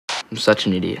I'm such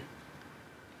an idiot.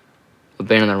 I've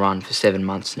been on the run for 7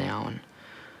 months now, and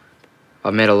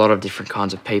I've met a lot of different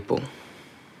kinds of people.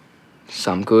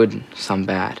 Some good, some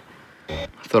bad. I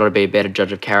thought I'd be a better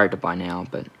judge of character by now,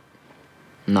 but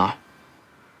no.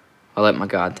 I let my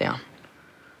guard down.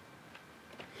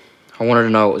 I wanted to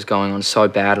know what was going on so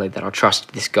badly that I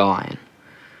trusted this guy.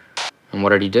 And what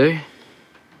did he do?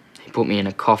 He put me in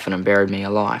a coffin and buried me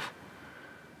alive.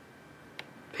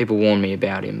 People warned me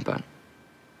about him, but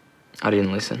I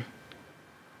didn't listen.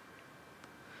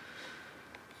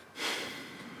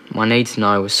 My need to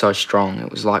know was so strong,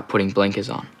 it was like putting blinkers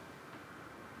on.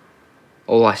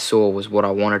 All I saw was what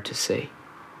I wanted to see.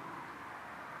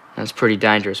 And it's pretty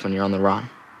dangerous when you're on the run.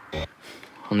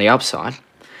 On the upside,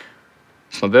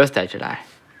 it's my birthday today.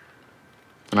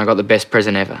 And I got the best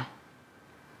present ever.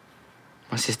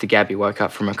 My sister Gabbi woke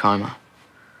up from a coma.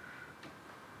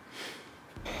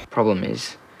 Problem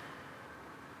is,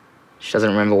 she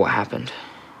doesn't remember what happened.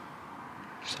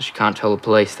 So she can't tell the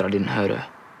police that I didn't hurt her.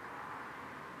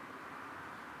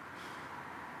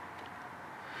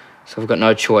 So I've got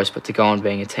no choice but to go on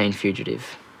being a teen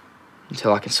fugitive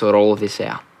until I can sort all of this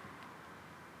out.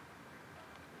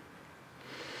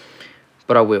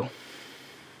 But I will.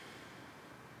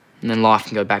 And then life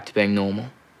can go back to being normal.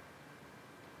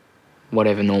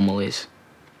 Whatever normal is.